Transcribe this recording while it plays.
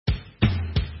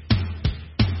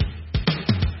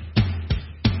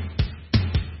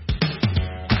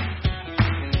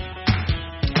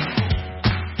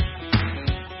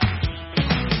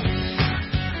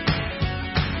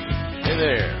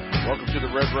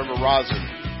River Rising.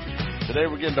 Today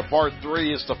we're getting to part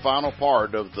 3. It's the final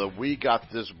part of the We Got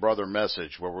This Brother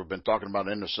message, where we've been talking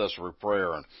about intercessory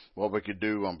prayer and what we could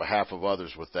do on behalf of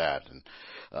others with that. And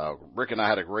Rick and I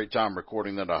had a great time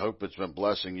recording that. I hope it's been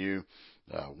blessing you.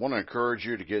 Want to encourage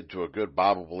you to get to a good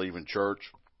Bible-believing church.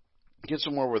 Get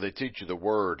somewhere where they teach you the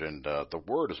Word, and the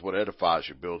Word is what edifies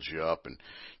you, builds you up, and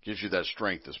gives you that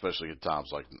strength, especially at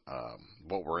times like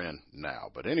what we're in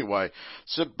now. But anyway,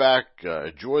 sit back,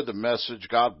 enjoy the message.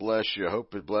 God bless you. I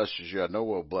hope it blesses you. I know it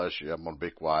will bless you. I'm going to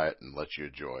be quiet and let you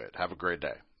enjoy it. Have a great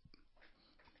day.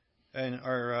 And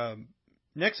our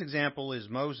next example is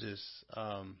Moses.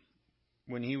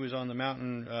 When he was on the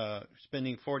mountain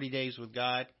spending 40 days with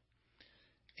God,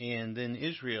 and then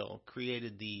Israel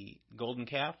created the golden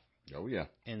calf. Oh, yeah.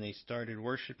 And they started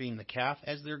worshiping the calf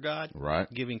as their god. Right.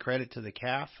 Giving credit to the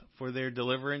calf for their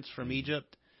deliverance from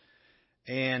Egypt.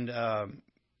 And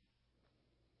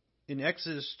in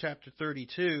Exodus chapter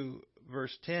 32,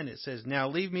 verse 10, it says, "Now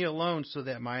leave me alone so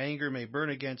that my anger may burn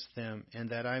against them and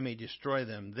that I may destroy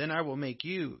them. Then I will make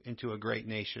you into a great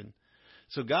nation."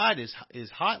 So God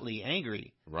is hotly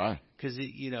angry. Right. Because,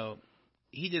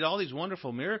 He did all these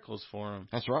wonderful miracles for him.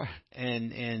 That's right.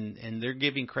 And they're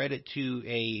giving credit to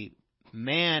a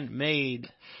man-made,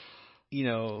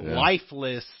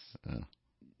 lifeless,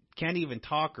 can't even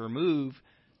talk or move,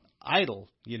 idol,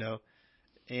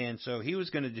 And so he was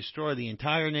going to destroy the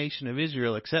entire nation of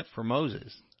Israel except for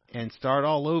Moses and start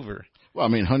all over. Well, I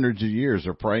mean, hundreds of years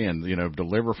they're praying,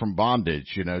 deliver from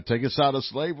bondage, take us out of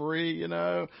slavery,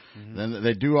 Mm-hmm. Then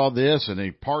they do all this and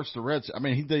he parts the Red Sea. I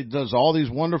mean, he does all these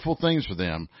wonderful things for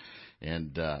them.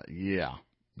 And, yeah.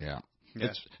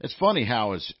 It's funny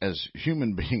how as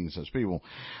human beings, as people,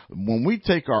 when we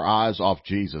take our eyes off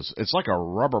Jesus, it's like a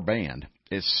rubber band.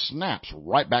 It snaps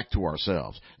right back to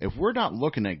ourselves. If we're not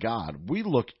looking at God, we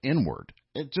look inward.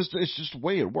 It's just the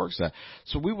way it works. That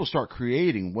so we will start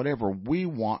creating whatever we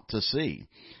want to see,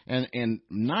 and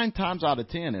 9 times out of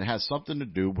 10 it has something to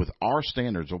do with our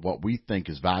standards of what we think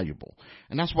is valuable,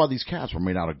 and that's why these calves were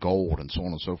made out of gold and so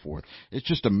on and so forth. It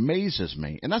just amazes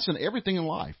me, and that's in everything in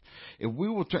life.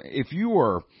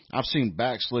 I've seen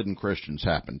backslidden Christians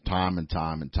happen time and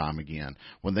time and time again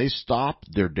when they stop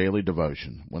their daily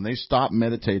devotion, when they stop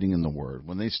meditating in the Word,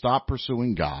 when they stop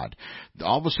pursuing God.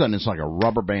 All of a sudden it's like a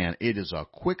rubber band. It is a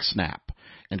quick snap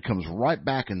and comes right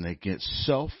back, and they get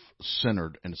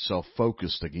self-centered and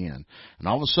self-focused again. And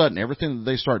all of a sudden, everything that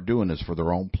they start doing is for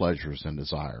their own pleasures and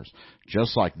desires,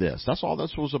 just like this. That's all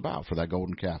this was about for that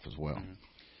golden calf as well. Mm-hmm.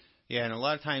 Yeah, and a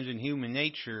lot of times in human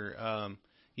nature,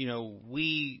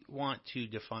 we want to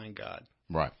define God.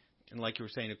 Right. And like you were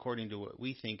saying, according to what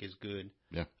we think is good.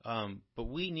 Yeah. But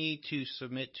we need to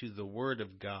submit to the Word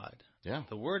of God. Yeah.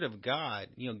 The Word of God,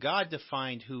 God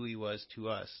defined who He was to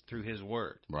us through His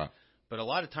Word. Right. But a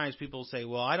lot of times people say,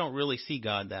 well, I don't really see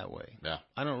God that way. Yeah.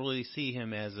 I don't really see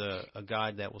Him as a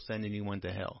God that will send anyone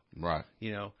to hell. Right.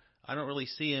 I don't really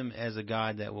see Him as a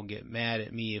God that will get mad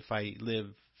at me if I live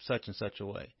such and such a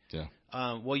way. Yeah.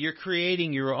 Well, you're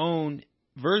creating your own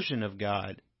version of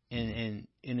God. And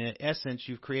in essence,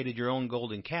 you've created your own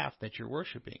golden calf that you're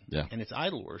worshiping. Yeah. And it's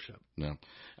idol worship. Yeah. And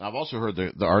I've also heard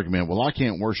the argument, well, I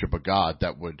can't worship a God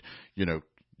that would,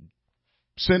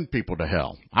 send people to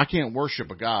hell. I can't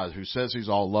worship a God who says He's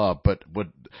all love, but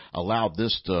would allow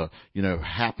this to,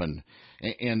 happen.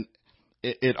 And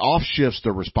it off-shifts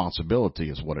the responsibility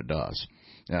is what it does.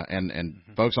 And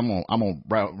folks, I'm gonna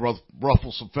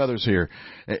ruffle some feathers here.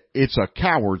 It's a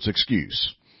coward's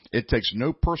excuse. It takes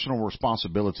no personal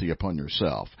responsibility upon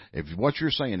yourself. If what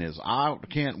you're saying is, I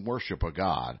can't worship a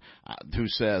God who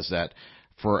says that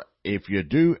if you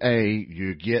do A,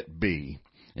 you get B.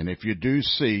 And if you do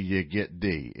C, you get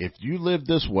D. If you live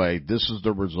this way, this is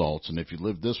the results. And if you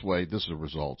live this way, this is the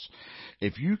results.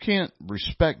 If you can't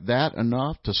respect that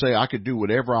enough to say I could do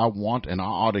whatever I want and I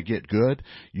ought to get good,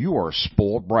 you are a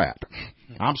spoiled brat.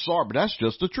 I'm sorry, but that's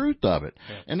just the truth of it.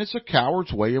 Yeah. And it's a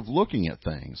coward's way of looking at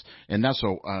things. And that's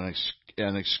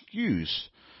an excuse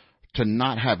to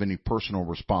not have any personal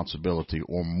responsibility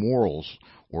or morals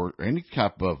or any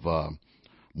type of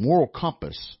moral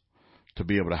compass to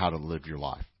be able to how to live your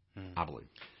life, I believe.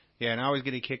 Yeah, and I always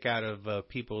get a kick out of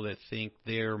people that think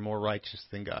they're more righteous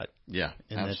than God. Yeah,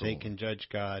 and absolutely. That they can judge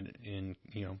God. And,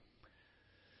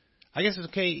 I guess it's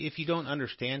okay if you don't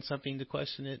understand something to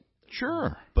question it.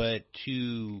 Sure. But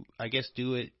to, I guess,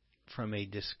 do it from a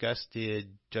disgusted,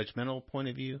 judgmental point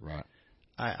of view. Right.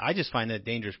 I just find that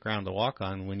dangerous ground to walk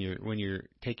on when you're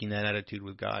taking that attitude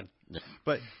with God. Yeah.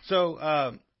 But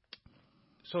so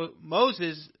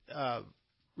Moses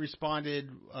responded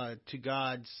to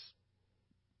God's,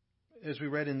 as we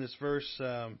read in this verse,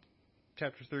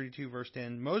 chapter 32, verse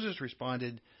 10, Moses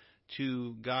responded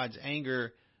to God's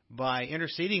anger by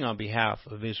interceding on behalf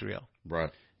of Israel.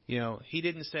 Right. He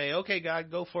didn't say, okay,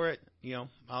 God, go for it.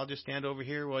 I'll just stand over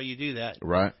here while you do that.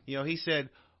 Right. He said,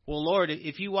 well, Lord,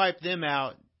 if you wipe them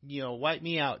out, wipe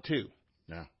me out too.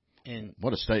 Yeah. And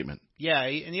what a statement. Yeah.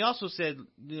 And he also said,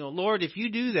 Lord, if you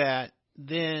do that,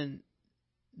 then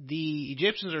the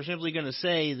Egyptians are simply going to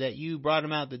say that you brought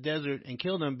them out of the desert and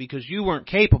killed them because you weren't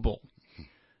capable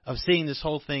of seeing this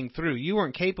whole thing through. You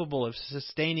weren't capable of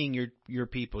sustaining your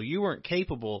people. You weren't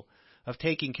capable of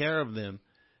taking care of them.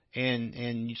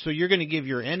 And so you're going to give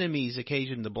your enemies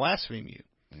occasion to blaspheme you.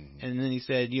 Mm-hmm. And then he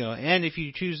said, and if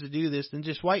you choose to do this, then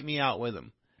just wipe me out with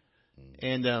them.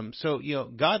 Mm-hmm. And so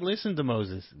God listened to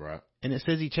Moses. Right. And it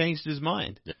says he changed his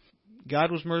mind. Yeah.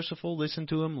 God was merciful, listened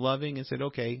to him, loving, and said,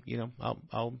 okay,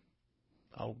 I'll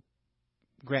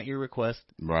grant your request.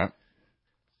 Right.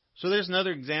 So there's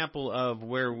another example of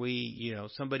where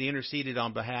somebody interceded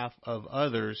on behalf of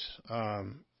others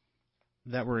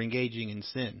that were engaging in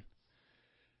sin.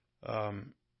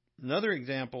 Another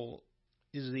example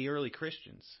is the early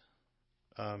Christians.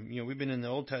 We've been in the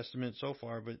Old Testament so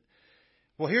far, but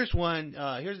here's one.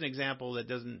 Here's an example that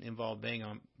doesn't involve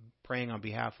praying on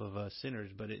behalf of sinners,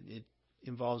 but it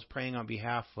involves praying on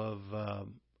behalf of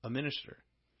a minister.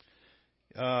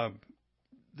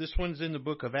 This one's in the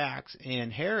book of Acts,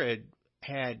 and Herod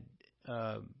had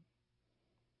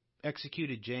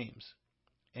executed James,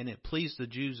 and it pleased the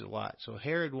Jews a lot. So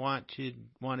Herod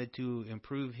wanted to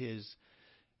improve his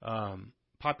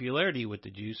popularity with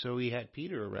the Jews, so he had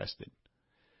Peter arrested.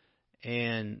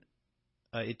 And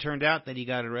it turned out that he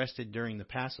got arrested during the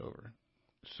Passover.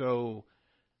 So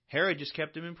Herod just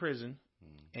kept him in prison,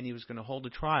 and he was going to hold a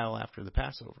trial after the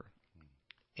Passover.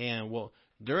 And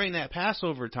during that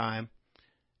Passover time,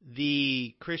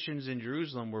 the Christians in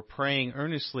Jerusalem were praying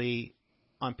earnestly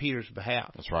on Peter's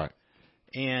behalf. That's right.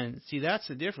 And see, that's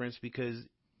the difference, because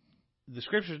the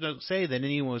scriptures don't say that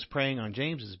anyone was praying on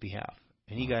James's behalf,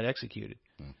 and he got executed.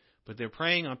 But they're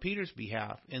praying on Peter's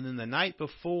behalf. And then the night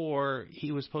before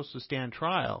he was supposed to stand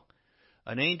trial,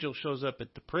 an angel shows up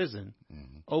at the prison,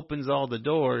 opens all the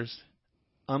doors,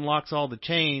 unlocks all the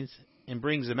chains, and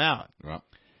brings him out. Right.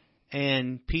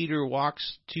 And Peter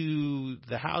walks to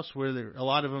the house where a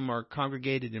lot of them are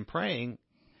congregated and praying.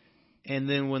 And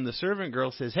then when the servant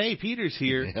girl says, hey, Peter's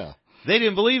here, they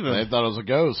didn't believe him. They thought it was a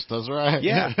ghost. That's right.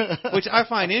 Yeah, which I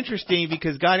find interesting,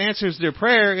 because God answers their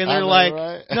prayer, and they're like,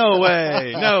 right? No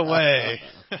way, no way.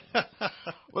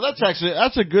 Well,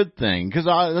 that's a good thing, because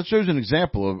that shows an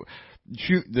example of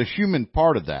the human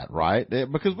part of that, right?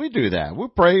 Because we do that. We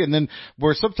pray, and then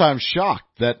we're sometimes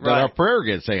shocked that our prayer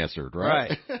gets answered,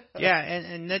 right? Right. Yeah,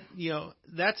 and that,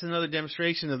 that's another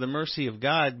demonstration of the mercy of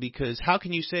God, because how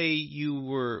can you say you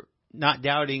were not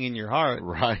doubting in your heart,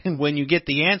 right, when you get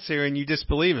the answer and you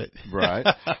disbelieve it? Right.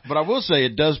 But I will say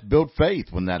it does build faith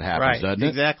when that happens, doesn't it?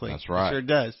 Exactly. That's right. It sure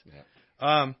does.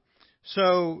 Yeah.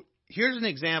 So here's an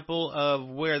example of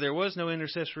where there was no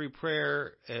intercessory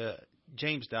prayer.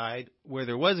 James died. Where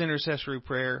there was intercessory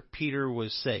prayer, Peter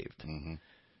was saved. Mm-hmm.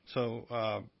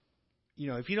 So,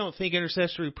 if you don't think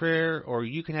intercessory prayer, or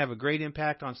you can have a great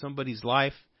impact on somebody's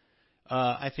life,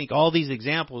 I think all these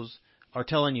examples are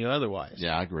telling you otherwise.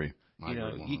 Yeah, I agree. I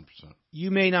agree 100%. You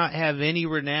may not have any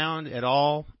renown at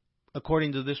all,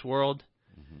 according to this world.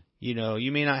 Mm-hmm.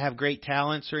 You may not have great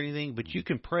talents or anything, but you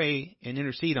can pray and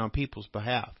intercede on people's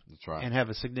behalf. That's right. And have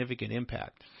a significant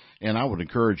impact. And I would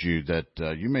encourage you that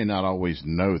you may not always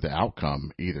know the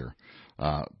outcome either,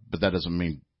 but that doesn't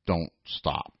mean don't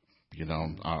stop,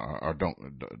 or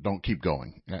don't keep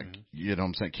going. Mm-hmm. You know what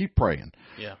I'm saying? Keep praying.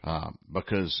 Yeah.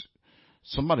 Because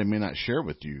somebody may not share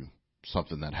with you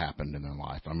something that happened in their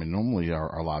life. I mean, normally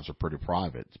our lives are pretty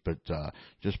private, but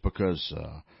just because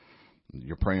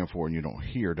you're praying for it and you don't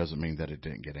hear doesn't mean that it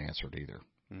didn't get answered either.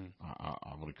 Mm.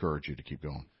 I would encourage you to keep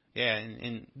going. Yeah,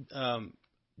 and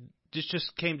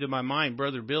just came to my mind,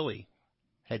 Brother Billy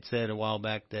had said a while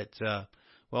back that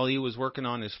while he was working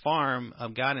on his farm,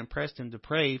 God impressed him to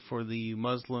pray for the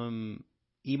Muslim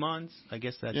imams. I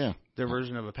guess that's their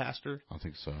version of a pastor. I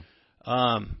think so.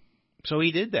 So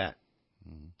he did that.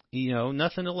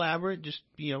 Nothing elaborate, just,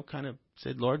 kind of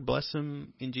said, Lord, bless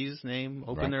them in Jesus' name,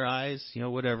 open their eyes,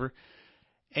 whatever.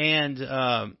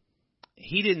 And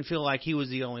he didn't feel like he was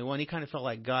the only one. He kind of felt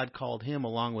like God called him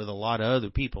along with a lot of other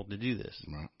people to do this.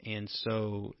 Right. And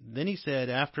so then he said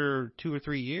after 2 or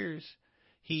 3 years,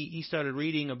 he started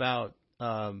reading about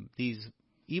these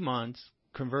imams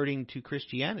converting to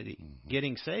Christianity,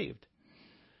 getting saved.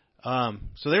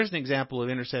 So there's an example of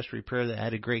intercessory prayer that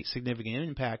had a great significant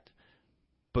impact.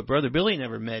 But Brother Billy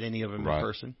never met any of them in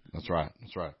person. That's right.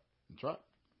 That's right. That's right.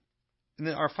 And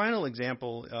then our final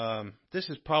example, this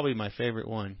is probably my favorite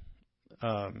one.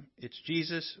 It's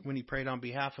Jesus when he prayed on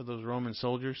behalf of those Roman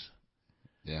soldiers.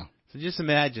 Yeah. So just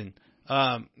imagine,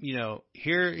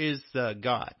 here is the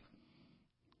God,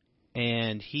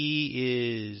 and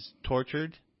he is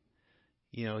tortured.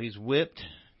 He's whipped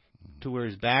to where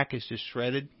his back is just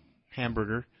shredded,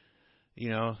 hamburger.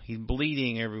 He's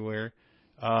bleeding everywhere.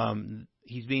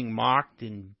 He's being mocked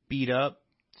and beat up.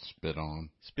 Spit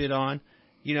on.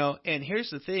 And here's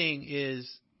the thing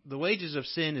is the wages of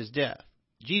sin is death.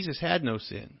 Jesus had no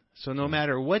sin. So no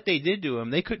matter what they did to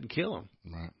him, they couldn't kill him.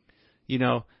 Right.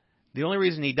 The only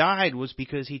reason he died was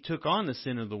because he took on the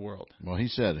sin of the world. Well, he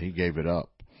said he gave it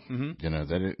up. Mm-hmm.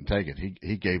 They didn't take it.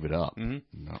 He gave it up.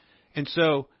 Mm-hmm. No. And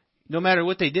so no matter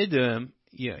what they did to him,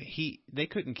 they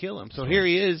couldn't kill him. So here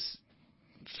he is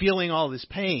feeling all this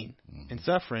pain and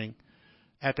suffering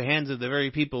at the hands of the very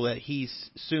people that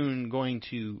he's soon going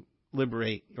to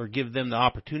liberate or give them the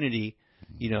opportunity,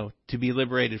 to be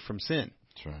liberated from sin.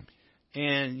 That's right.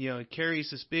 And, he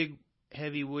carries this big,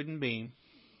 heavy wooden beam,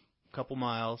 a couple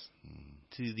miles,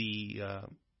 to the,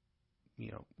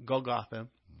 Golgotha.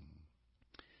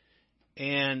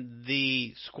 And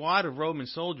the squad of Roman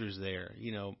soldiers there,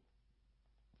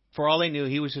 for all they knew,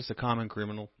 he was just a common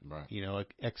criminal, right.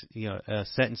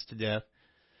 Sentenced to death.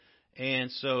 And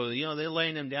so, they're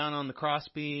laying him down on the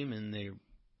crossbeam, and they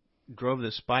drove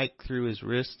the spike through his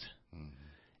wrist,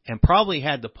 and probably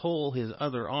had to pull his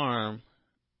other arm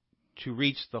to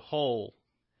reach the hole,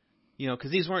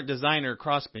 because these weren't designer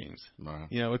crossbeams. Right.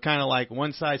 It's kind of like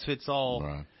one size fits all,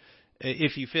 right.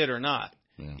 If you fit or not.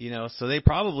 Yeah. So they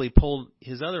probably pulled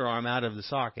his other arm out of the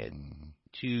socket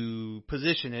to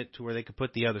position it to where they could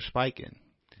put the other spike in.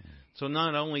 So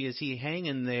not only is he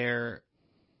hanging there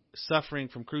suffering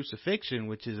from crucifixion,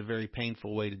 which is a very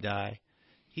painful way to die,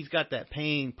 he's got that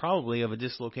pain probably of a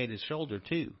dislocated shoulder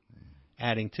too,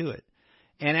 adding to it.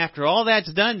 And after all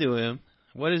that's done to him,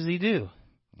 what does he do?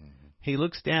 He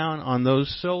looks down on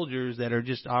those soldiers that are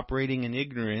just operating in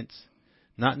ignorance,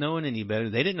 not knowing any better.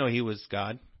 They didn't know he was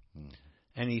God.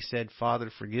 And he said, Father,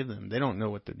 forgive them. They don't know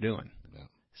what they're doing. Yeah.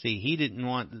 See, he didn't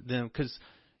want them, because,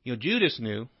 Judas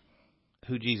knew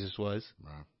who Jesus was.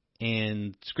 Right.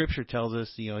 And Scripture tells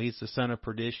us, he's the son of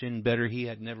perdition. Better he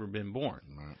had never been born.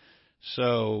 Right.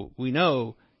 So we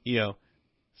know,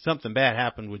 something bad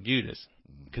happened with Judas,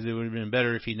 because it would have been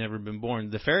better if he'd never been born.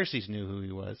 The Pharisees knew who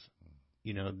he was.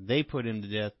 They put him to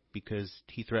death because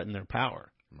he threatened their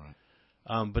power.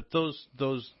 Right. But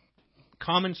those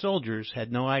common soldiers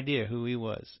had no idea who he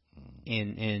was.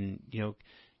 And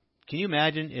can you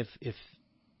imagine if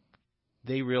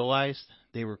they realized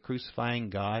they were crucifying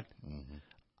God?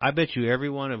 I bet you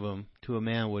every one of them to a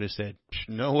man would have said,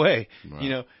 no way.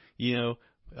 Right.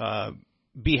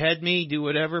 Behead me, do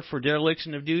whatever for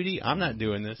dereliction of duty. I'm not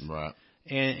doing this. Right.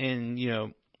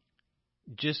 And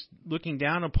just looking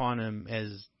down upon him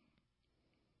as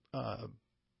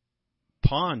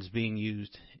pawns being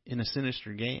used in a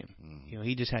sinister game.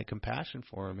 He just had compassion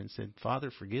for him and said,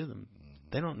 Father, forgive them.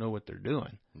 They don't know what they're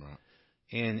doing. Right.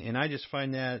 And I just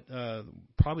find that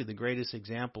probably the greatest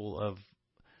example of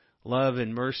love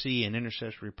and mercy and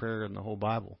intercessory prayer in the whole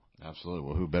Bible. Absolutely.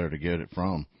 Well, who better to get it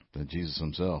from than Jesus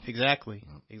himself? Exactly.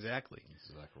 Yeah. Exactly. That's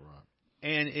exactly right.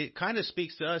 And it kind of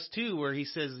speaks to us, too, where he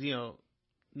says,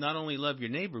 not only love your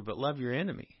neighbor, but love your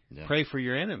enemy. Yeah. Pray for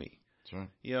your enemy. That's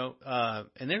right.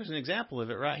 And there's an example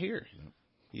of it right here.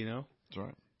 Yeah. That's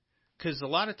right. Because a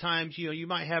lot of times, you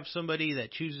might have somebody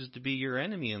that chooses to be your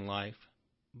enemy in life,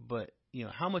 but,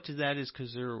 how much of that is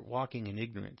because they're walking in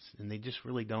ignorance and they just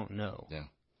really don't know. Yeah.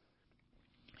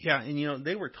 Yeah, and,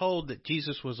 they were told that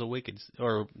Jesus was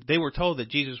they were told that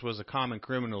Jesus was a common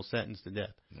criminal sentenced to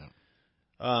death.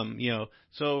 Yeah.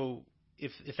 So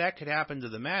if that could happen to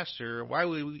the master, why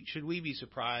should we be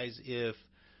surprised if,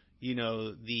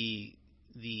 the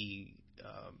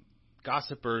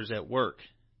gossipers at work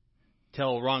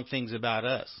tell wrong things about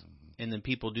us, and then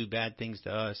people do bad things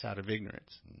to us out of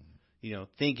ignorance,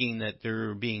 thinking that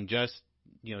they're being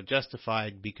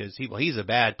justified because he's a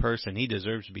bad person. He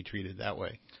deserves to be treated that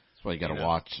way. That's why you got to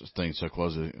watch things so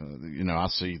closely. I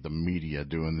see the media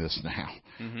doing this now.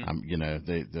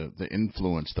 They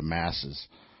influence the masses,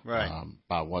 right,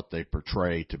 by what they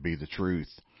portray to be the truth.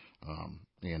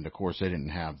 And of course, they didn't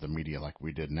have the media like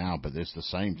we did now, but it's the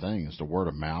same thing. It's the word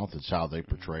of mouth. It's how they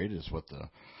portrayed. It's what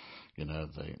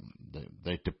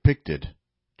they depicted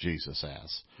Jesus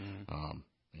as.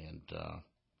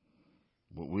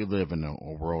 We live in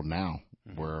a world now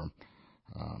where,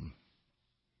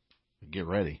 get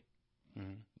ready,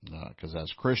 because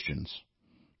as Christians,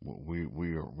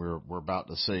 we're about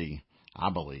to see,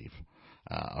 I believe,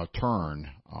 a turn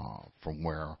from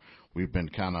where we've been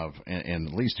kind of, and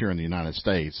at least here in the United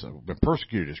States, we've been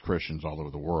persecuted as Christians all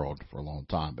over the world for a long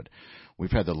time, but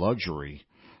we've had the luxury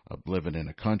of living in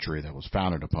a country that was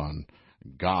founded upon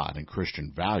God and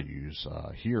Christian values.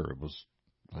 Here it was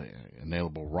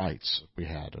inalienable rights we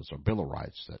had as a Bill of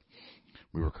Rights, that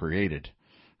we were created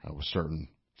with certain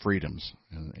freedoms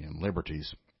and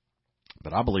liberties.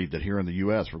 But I believe that here in the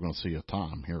U.S. we're going to see a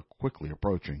time here quickly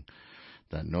approaching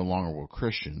that no longer will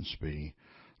Christians be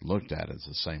looked at as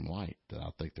the same light. That I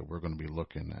think that we're going to be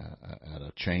looking at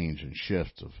a change and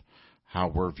shift of how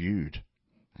we're viewed.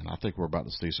 And I think we're about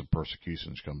to see some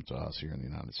persecutions come to us here in the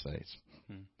United States.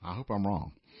 I hope I'm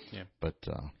wrong. Yeah. But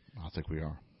I think we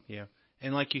are. Yeah.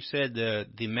 And like you said,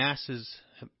 the masses,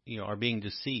 are being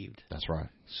deceived. That's right.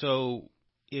 So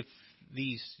if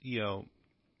these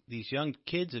young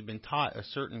kids have been taught a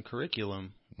certain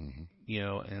curriculum,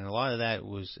 and a lot of that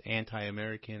was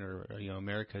anti-American, or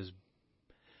America's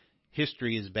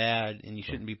history is bad and you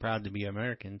shouldn't be proud to be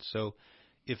American. So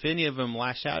if any of them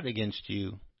lash out against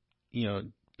you,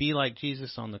 be like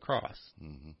Jesus on the cross.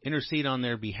 Intercede on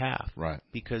their behalf. Right.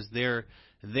 Because they're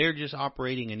just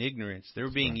operating in ignorance.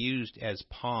 They're being used as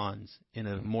pawns in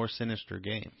a more sinister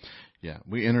game. Yeah,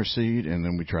 we intercede and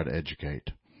then we try to educate.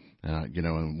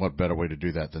 And what better way to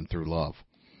do that than through love?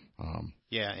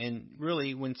 Yeah, and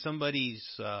really, when somebody's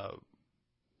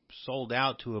sold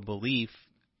out to a belief,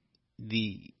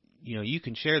 you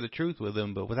can share the truth with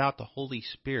them, but without the Holy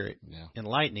Spirit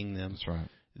enlightening them, that's right.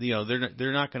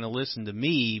 They're not going to listen to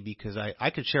me, because I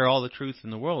could share all the truth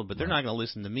in the world, but they're not going to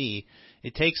listen to me.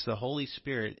 It takes the Holy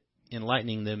Spirit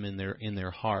enlightening them in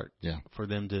their heart for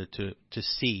them to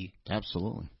see.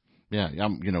 Absolutely. Yeah,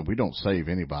 we don't save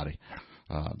anybody.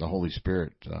 The Holy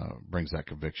Spirit brings that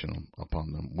conviction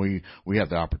upon them. We have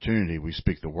the opportunity. We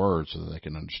speak the word so that they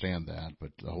can understand that,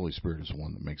 but the Holy Spirit is the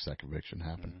one that makes that conviction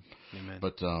happen. Amen.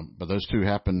 But those two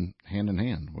happen hand in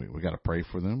hand. We got to pray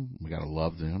for them. We got to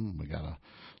love them. We got to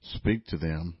speak to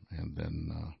them, and then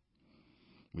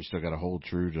we still got to hold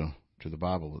true to the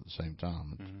Bible at the same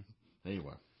time.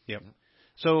 Anyway. Yep.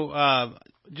 So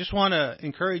just want to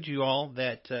encourage you all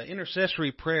that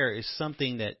intercessory prayer is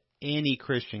something that any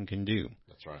Christian can do.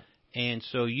 That's right. And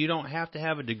so you don't have to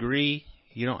have a degree.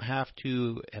 You don't have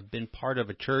to have been part of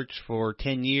a church for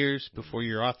 10 years before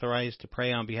you're authorized to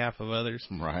pray on behalf of others.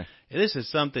 Right. This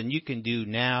is something you can do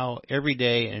now, every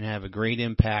day, and have a great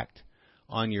impact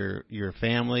on your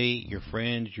family, your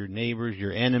friends, your neighbors,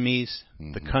 your enemies,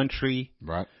 the country,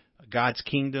 right, God's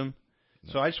kingdom.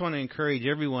 So I just want to encourage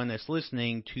everyone that's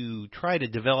listening to try to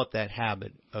develop that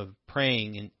habit of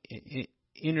praying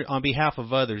on behalf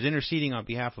of others, interceding on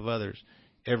behalf of others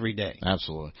every day.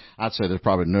 Absolutely. I'd say there's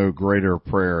probably no greater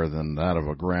prayer than that of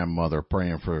a grandmother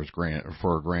praying for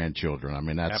her grandchildren. I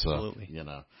mean, that's absolutely.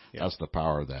 That's the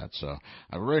power of that. So,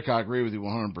 Rick, I agree with you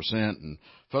 100%. And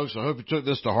folks, I hope you took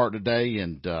this to heart today,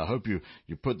 and hope you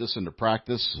put this into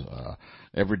practice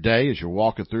every day as you're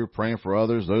walking through, praying for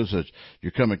others, those that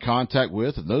you come in contact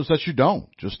with, and those that you don't.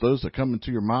 Just those that come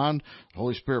into your mind. The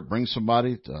Holy Spirit brings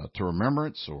somebody to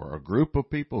remembrance, or a group of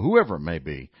people, whoever it may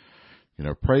be.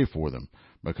 Pray for them,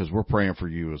 because we're praying for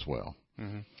you as well.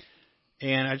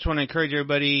 And I just want to encourage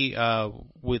everybody,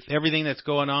 with everything that's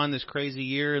going on this crazy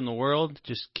year in the world,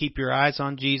 just keep your eyes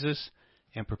on Jesus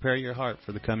and prepare your heart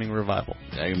for the coming revival.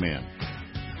 Amen.